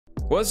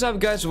What's up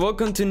guys,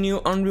 welcome to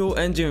new Unreal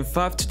Engine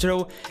 5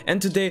 tutorial, and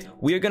today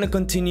we are gonna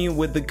continue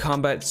with the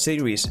combat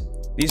series.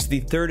 This is the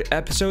third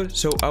episode,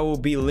 so I will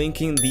be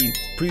linking the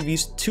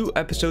previous 2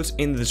 episodes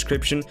in the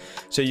description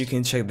so you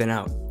can check them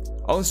out.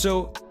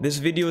 Also, this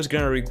video is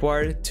gonna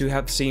require to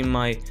have seen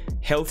my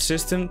health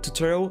system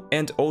tutorial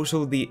and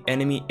also the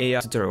enemy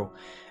AI tutorial.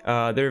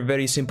 They're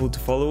very simple to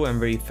follow and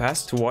very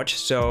fast to watch,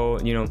 so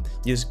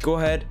just go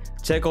ahead,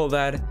 check all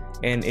that,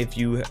 and if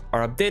you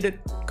are updated,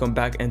 come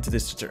back into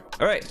this tutorial.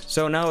 Alright,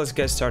 so now let's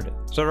get started.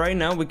 So right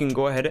now we can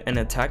go ahead and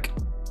attack,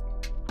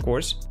 of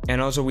course,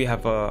 and also we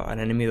have an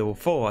enemy that will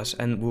follow us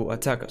and will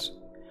attack us.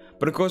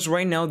 But of course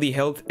right now the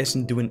health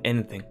isn't doing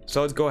anything,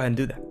 so let's go ahead and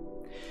do that.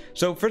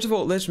 So first of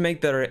all, let's make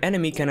that our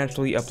enemy can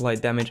actually apply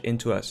damage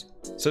into us.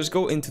 So let's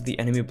go into the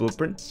enemy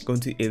blueprint, go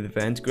into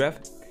event graph,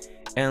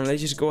 and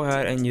let's just go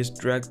ahead and just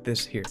drag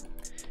this here.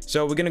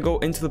 So we're gonna go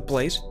into the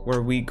place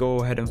where we go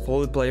ahead and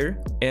follow the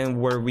player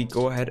and where we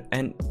go ahead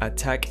and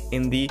attack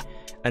in the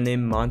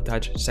anime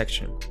montage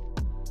section.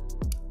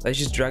 Let's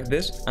just drag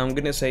this. I'm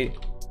gonna say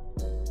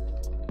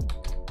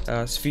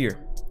sphere,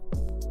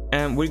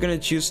 and we're gonna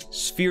choose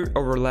sphere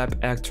overlap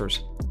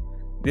actors.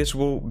 This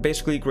will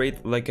basically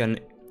create like an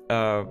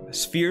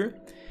sphere,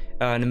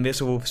 an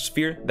invisible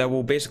sphere that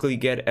will basically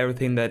get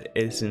everything that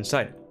is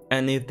inside.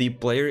 And if the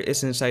player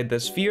is inside the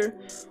sphere,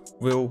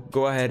 we'll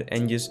go ahead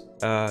and just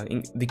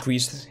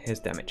decrease his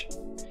damage.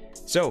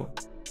 So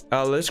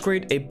let's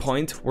create a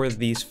point where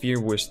the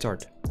sphere will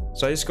start.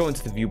 So I just go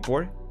into the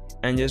viewport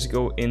and just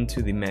go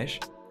into the mesh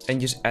and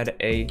just add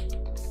a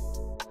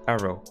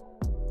arrow.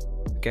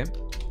 Okay,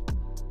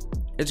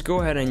 let's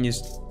go ahead and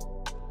just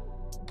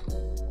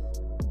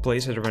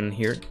place it around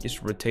here,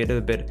 just rotate it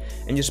a bit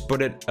and just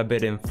put it a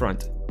bit in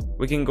front.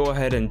 We can go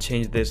ahead and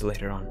change this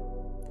later on,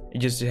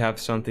 just to have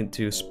something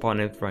to spawn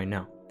it right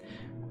now.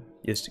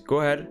 Just go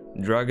ahead,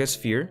 drag a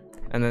sphere,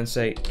 and then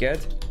say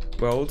get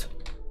world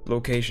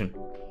location,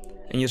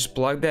 and just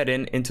plug that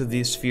into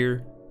the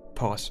sphere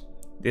pause.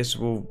 This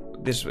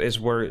is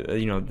where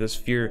the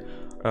sphere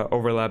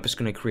overlap is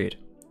gonna create.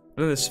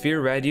 And then the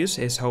sphere radius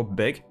is how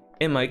big.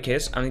 In my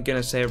case, I'm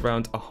gonna say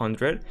around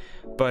 100,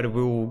 but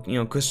we'll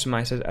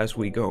customize it as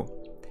we go.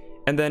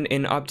 And then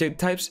in object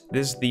types,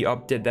 this is the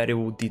object that it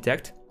will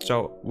detect.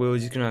 So we're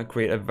just gonna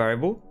create a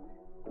variable,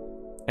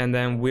 and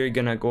then we're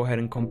gonna go ahead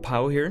and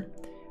compile here.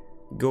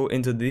 Go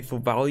into the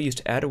default value,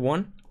 just add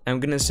 1. I'm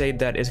gonna say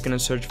that it's gonna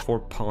search for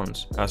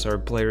pawns, as our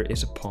player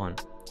is a pawn,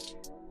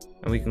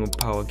 and we can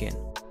compile again.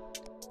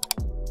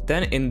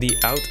 Then in the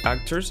out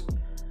actors,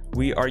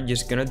 we are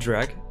just gonna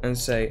drag and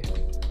say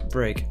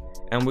break,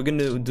 and we're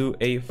gonna do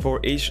a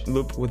for each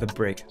loop with a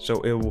break, so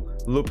it will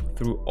loop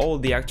through all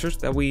the actors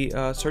that we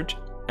search,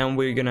 and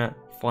we're gonna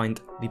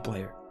find the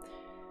player.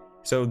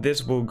 So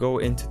this will go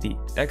into the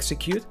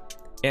execute,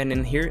 and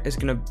in here it's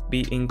gonna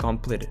be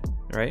incompleted.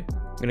 Right,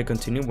 I'm gonna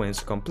continue when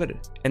it's completed.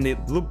 And the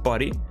loop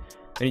body,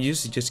 and you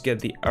just get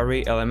the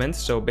array element,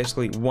 so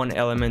basically one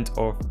element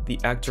of the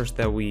actors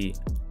that we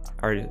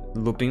are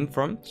looping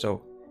from,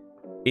 so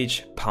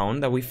each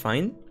pawn that we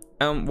find.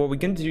 What we're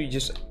gonna do is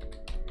just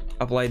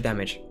apply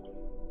damage,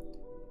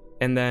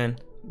 and then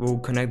we'll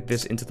connect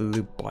this into the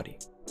loop body.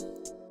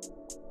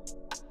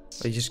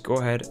 Let's just go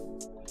ahead,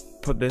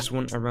 put this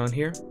one around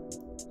here.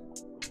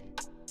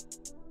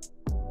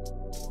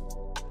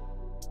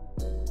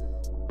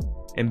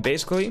 And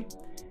basically,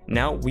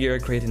 now we are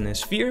creating a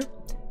sphere,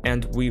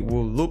 and we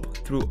will loop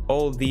through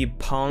all the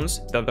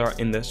pawns that are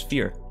in the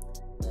sphere.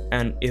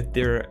 And if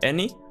there are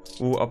any,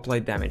 we'll apply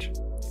damage.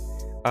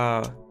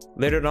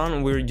 Later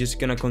on, we're just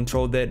gonna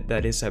control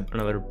that is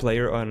another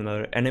player or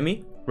another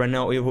enemy. Right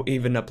now, it will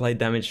even apply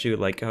damage to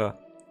like a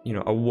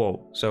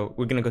wall. So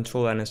we're gonna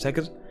control that in a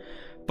second.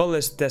 But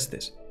let's test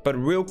this. But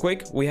real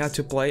quick, we have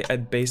to play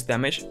at base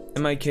damage.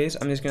 In my case,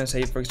 I'm just gonna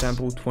say, for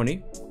example,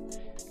 20.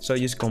 So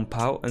just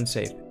compile and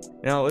save.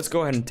 Now let's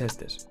go ahead and test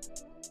this.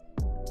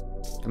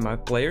 My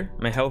player,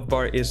 my health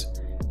bar is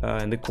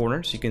in the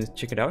corner, so you can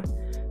check it out.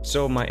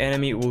 So my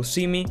enemy will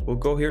see me, will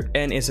go here,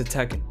 and is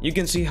attacking. You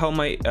can see how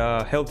my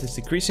health is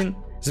decreasing.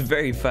 It's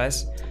very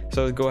fast,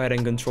 so let's go ahead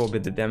and control a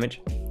bit the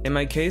damage. In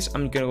my case,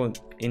 I'm gonna go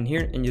in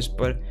here and just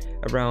put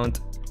around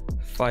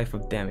 5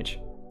 of damage.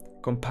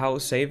 Compile,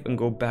 save, and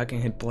go back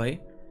and hit play.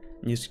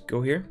 And just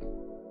go here.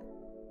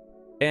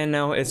 And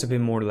now it's a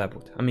bit more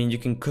leveled. I mean, you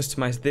can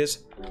customize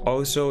this.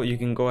 Also, you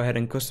can go ahead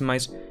and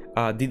customize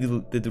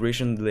the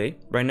duration delay.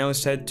 Right now it's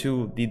set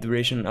to the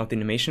duration of the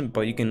animation,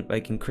 but you can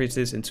like increase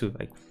this into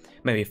like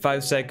maybe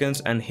 5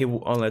 seconds, and he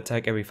will only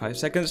attack every 5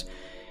 seconds.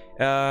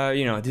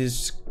 This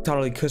is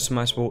totally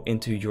customizable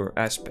into your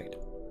aspect.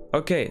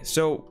 Okay,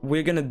 so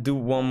we're gonna do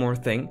one more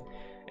thing,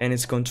 and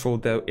it's control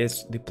that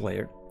is the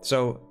player.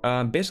 So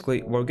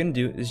basically, what we're gonna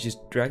do is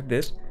just drag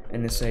this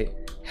and then say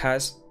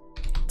has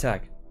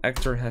tag.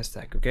 Actor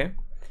hashtag. Okay,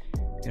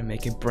 I'm gonna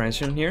make a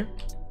branch in here,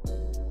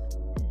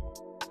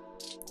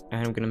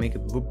 and I'm gonna make a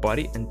loop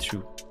body and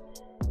true.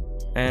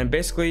 And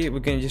basically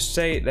we can just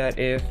say that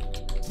if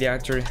the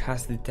actor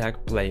has the tag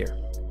player.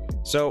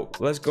 So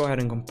let's go ahead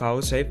and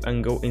compile, save,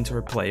 and go into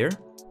our player,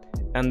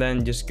 and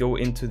then just go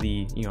into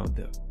the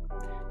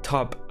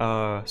top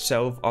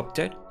self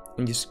object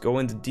and just go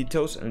into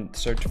details and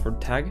search for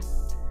tag,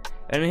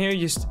 and here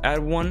just add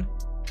one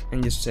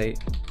and just say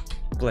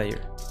player.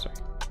 Sorry,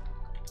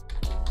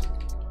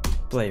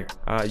 player.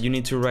 You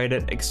need to write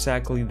it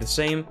exactly the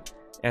same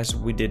as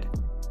we did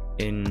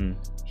in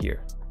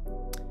here.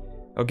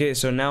 Okay,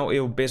 so now it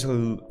will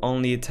basically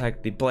only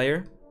attack the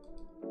player,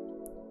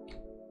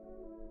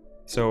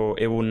 so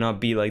it will not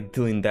be like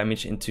dealing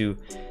damage into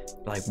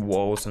like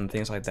walls and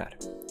things like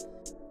that,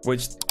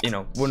 which, you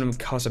know, wouldn't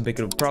cause a big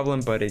of a problem,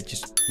 but it's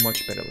just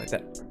much better like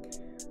that.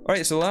 All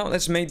right, so now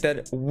let's make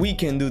that we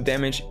can do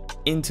damage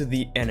into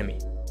the enemy.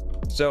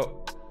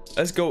 So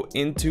let's go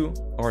into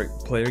our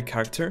player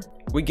character.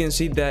 We can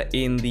see that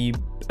in the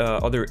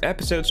other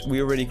episodes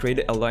we already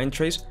created a line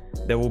trace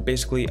that will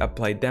basically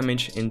apply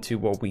damage into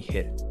what we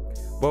hit.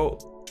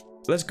 Well,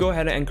 let's go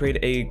ahead and create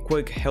a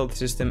quick health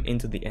system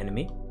into the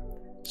enemy.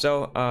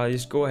 So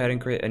just go ahead and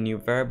create a new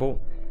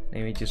variable,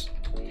 maybe just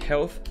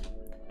health,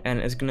 and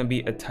it's gonna be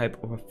a type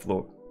of a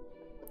float.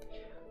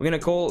 We're gonna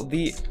call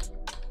the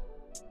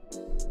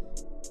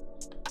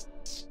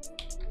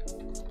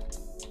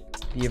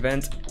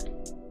event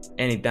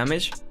any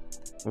damage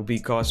will be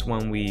caused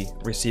when we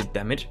receive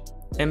damage,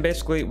 and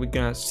basically we're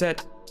gonna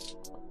set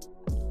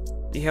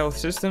the health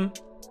system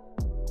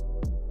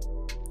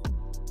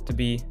to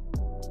be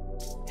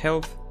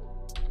health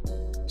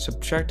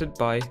subtracted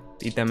by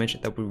the damage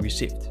that we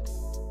received.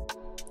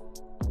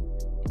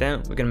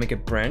 Then we're gonna make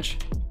a branch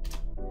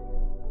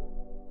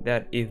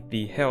that if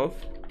the health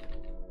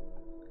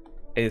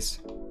is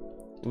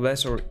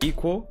less or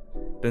equal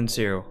than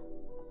 0.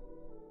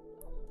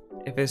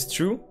 If it's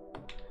true,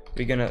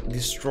 we're gonna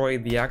destroy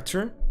the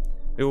actor.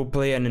 We will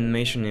play an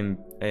animation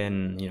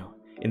in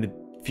the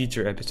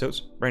future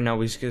episodes. Right now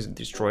we just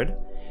destroyed.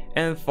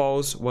 And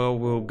false, well,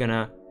 we're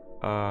gonna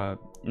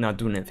not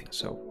do anything.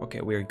 So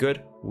okay, we are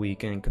good. We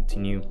can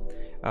continue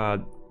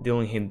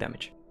dealing him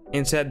damage.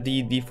 And set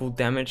the default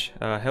damage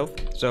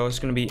health, so it's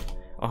gonna be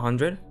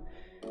 100.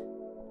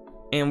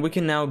 And we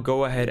can now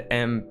go ahead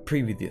and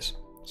preview this.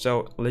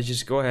 So let's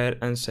just go ahead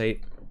and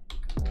say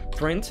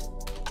print,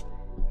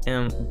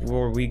 and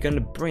what we're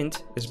gonna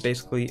print is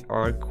basically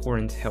our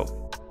current health.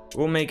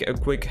 We'll make a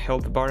quick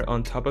health bar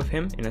on top of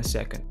him in a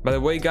second. By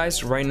the way,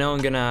 guys, right now I'm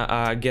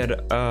gonna get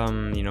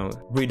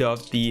rid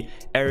of the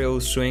aerial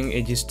swing.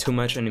 It's just too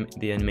much on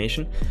the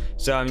animation,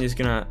 so I'm just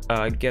gonna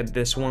get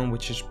this one,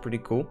 which is pretty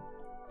cool,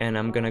 and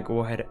I'm gonna go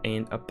ahead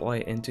and apply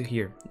it into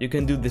here. You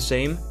can do the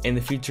same. In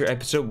the future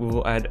episode we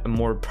will add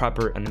more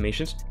proper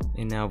animations.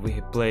 And now we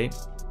hit play,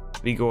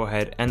 we go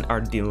ahead and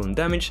are dealing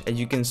damage, as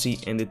you can see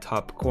in the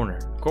top corner.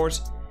 Of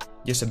course,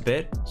 just a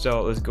bit,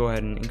 so let's go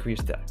ahead and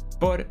increase that,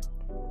 but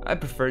I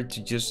prefer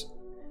to just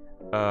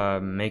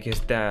make his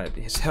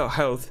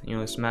health,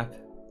 his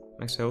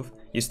max health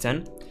is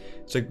 10.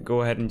 So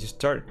go ahead and just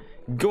start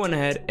going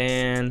ahead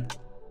and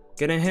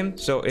getting him.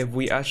 So if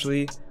we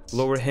actually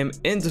lower him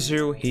into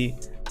 0, he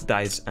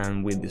dies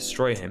and we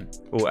destroy him.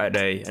 We'll add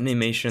a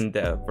animation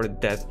for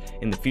death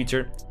in the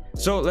future.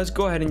 So let's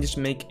go ahead and just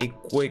make a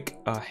quick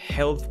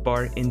health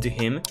bar into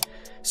him.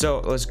 So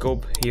let's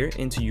go here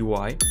into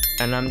UI,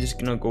 and I'm just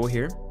gonna go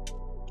here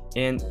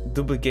and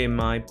duplicate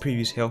my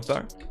previous health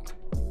bar.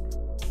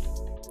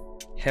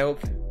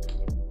 Health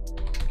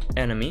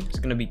enemy is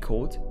gonna be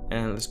called,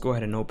 and let's go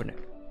ahead and open it.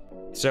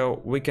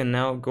 So we can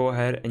now go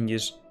ahead and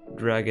just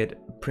drag it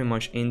pretty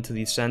much into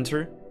the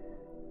center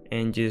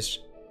and just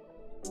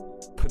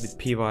put the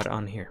pivot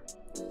on here.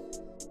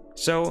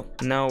 So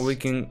now we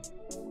can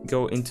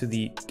go into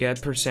the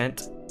get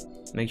percent,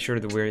 make sure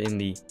that we're in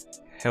the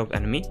health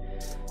enemy,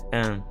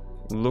 and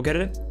look at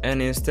it,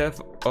 and instead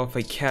of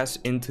a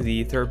cast into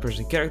the third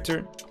person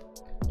character,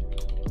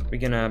 we're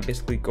gonna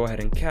basically go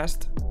ahead and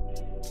cast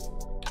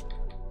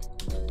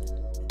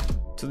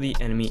to the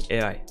enemy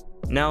AI.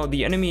 Now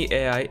the enemy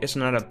AI is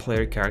not a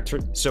player character,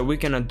 so we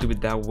cannot do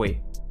it that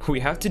way. What we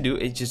have to do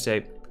is just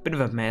a bit of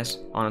a mess,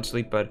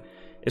 honestly, but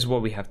it's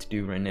what we have to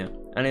do right now,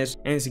 and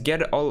it's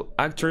get all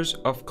actors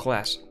of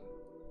class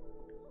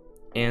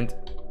and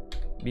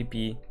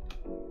BP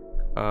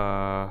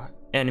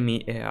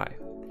enemy AI.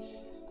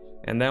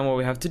 And then what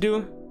we have to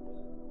do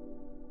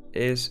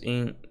is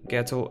in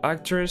get all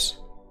actors,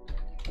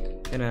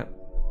 gonna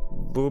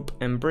loop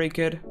and break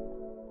it,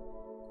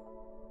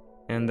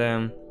 and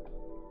then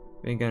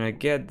we're gonna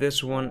get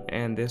this one,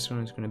 and this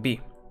one is gonna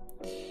be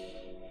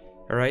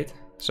all right.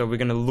 So we're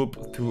gonna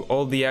loop through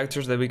all the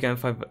actors that we can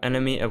find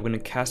enemy. I'm gonna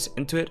cast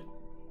into it,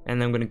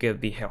 and then I'm gonna get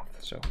the health.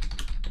 So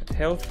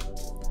health,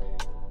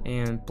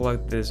 and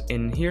plug this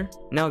in here.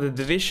 Now the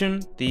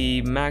division,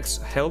 the max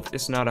health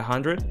is not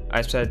 100.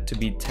 I set it to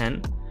be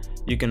 10.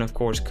 You can of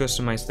course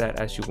customize that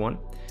as you want,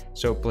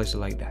 so place it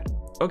like that.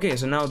 Okay,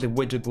 so now the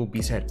widget will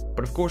be set,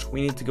 but of course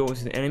we need to go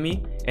into the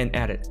enemy and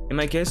add it. In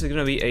my case, it's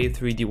gonna be a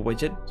 3D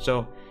widget, so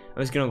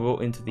I'm just gonna go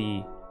into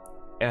the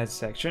add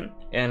section,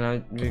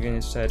 and we're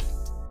gonna set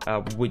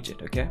a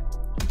widget. Okay,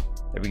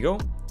 there we go.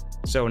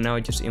 So now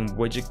just in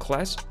widget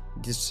class,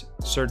 just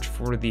search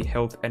for the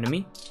health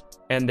enemy,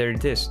 and there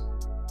it is.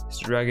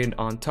 Just drag it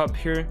on top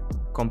here,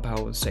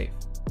 compile and save.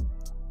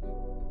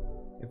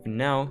 if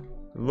now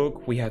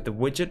look, we have the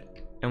widget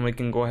and we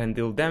can go ahead and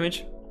deal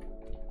damage,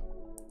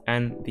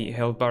 and the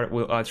health bar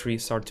will actually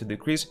start to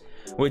decrease,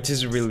 which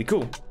is really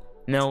cool.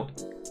 Now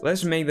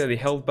let's make that the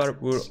health bar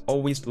will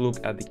always look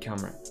at the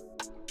camera.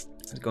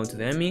 Let's go into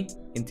the enemy,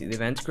 into the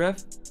event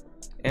graph,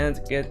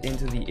 and get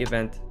into the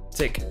event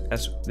tick,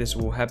 as this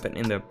will happen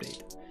in the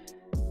update.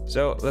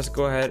 So let's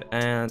go ahead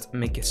and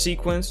make a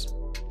sequence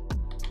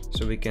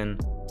so we can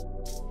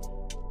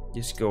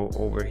just go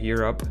over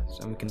here up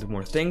so we can do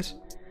more things.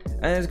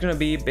 And it's gonna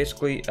be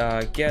basically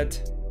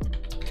get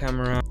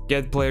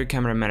player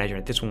camera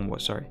manager. This one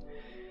was, sorry.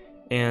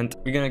 And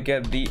we're gonna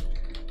get the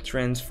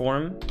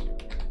transform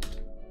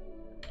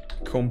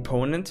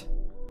component.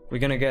 We're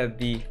gonna get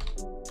the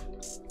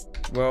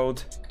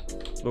world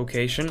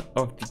location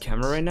of the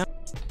camera right now.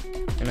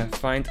 Gonna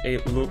find a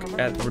look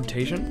at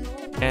rotation,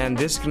 and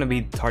this is gonna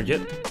be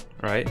target,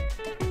 right?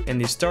 And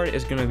the start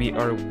is gonna be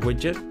our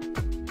widget.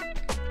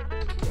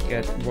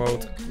 Get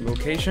world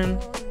location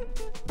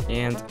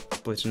and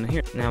place it in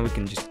here. Now we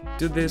can just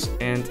do this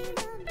and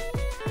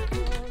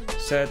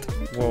set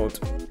world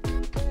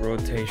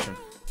rotation,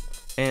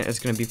 and it's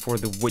gonna be for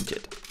the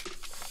widget,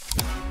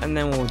 and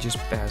then we'll just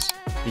pass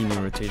the new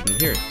rotation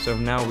here. So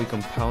now we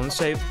compile and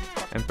save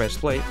and press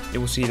play. You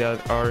will see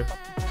that our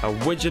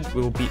widget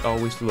will be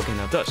always looking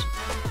at us.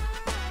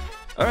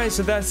 Alright,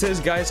 so that's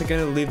it, guys. I'm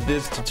gonna leave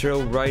this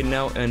tutorial right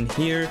now, and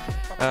here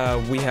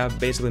we have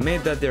basically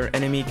made that their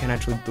enemy can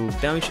actually deal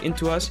damage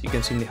into us. You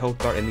can see the health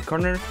bar in the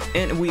corner,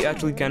 and we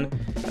actually can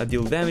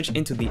deal damage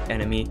into the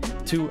enemy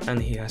too,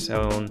 and he has his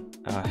own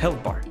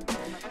health bar.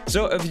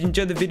 So if you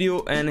enjoyed the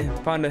video and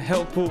found it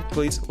helpful,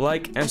 please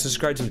like and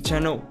subscribe to the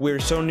channel. We're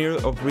so near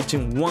of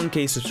reaching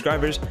 1K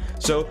subscribers,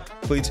 so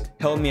please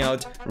help me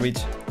out reach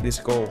this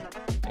goal.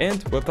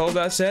 And with all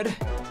that said,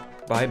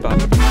 bye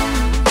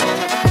bye.